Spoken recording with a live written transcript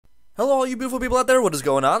Hello all you beautiful people out there, what is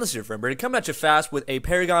going on? This is your friend Brady, coming at you fast with a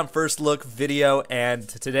Paragon first look video, and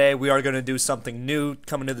today we are going to do something new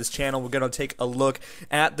coming to this channel. We're going to take a look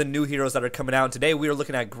at the new heroes that are coming out. Today we are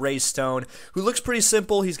looking at Greystone, who looks pretty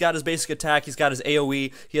simple. He's got his basic attack, he's got his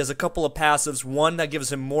AoE, he has a couple of passives, one that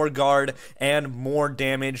gives him more guard and more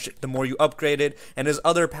damage the more you upgrade it, and his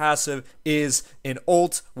other passive is an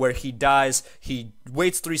ult where he dies, he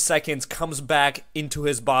waits 3 seconds, comes back into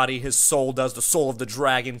his body, his soul does, the soul of the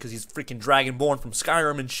dragon, because he's freaking dragonborn from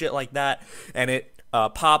Skyrim and shit like that, and it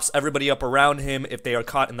pops everybody up around him if they are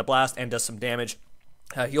caught in the blast and does some damage.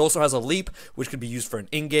 He also has a leap, which could be used for an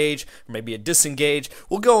engage, or maybe a disengage.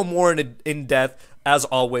 We'll go more in depth, as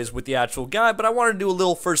always, with the actual guy, but I wanted to do a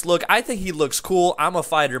little first look. I think he looks cool. I'm a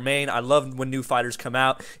fighter main. I love when new fighters come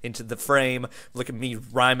out into the frame. Look at me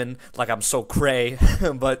rhyming like I'm so cray.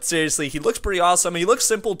 But seriously, he looks pretty awesome. He looks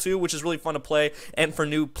simple too, which is really fun to play, and for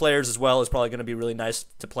new players as well, it's probably going to be really nice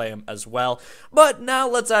to play him as well. But now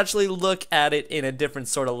let's actually look at it in a different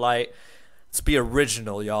sort of light. Let's be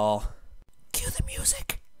original, y'all. Cue the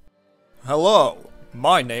music. Hello,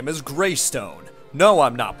 my name is Greystone. No,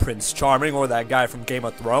 I'm not Prince Charming or that guy from Game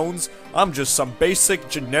of Thrones. I'm just some basic,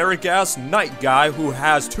 generic-ass knight guy who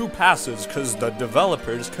has 2 passives because the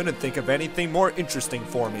developers couldn't think of anything more interesting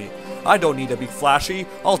for me. I don't need to be flashy.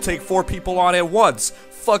 I'll take 4 people on at once.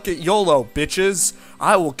 Fuck it, YOLO, bitches.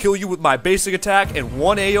 I will kill you with my basic attack and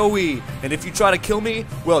 1 AoE. And if you try to kill me,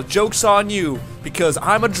 well, joke's on you, because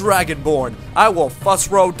I'm a dragonborn. I will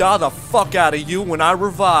fuss-ro-da the fuck out of you when I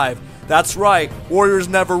revive. That's right, warriors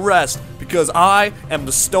never rest, because I am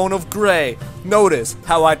the Stone of Grey. Notice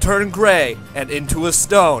how I turn gray and into a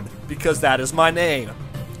stone, because that is my name.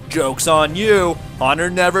 Joke's on you, honor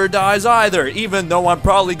never dies either, even though I'm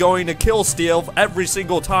probably going to kill Steel every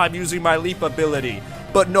single time using my leap ability.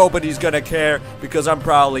 But nobody's gonna care, because I'm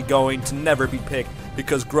probably going to never be picked,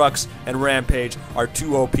 because Grux and Rampage are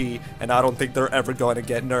too OP, and I don't think they're ever going to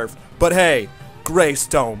get nerfed. But hey,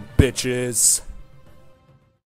 Greystone, bitches.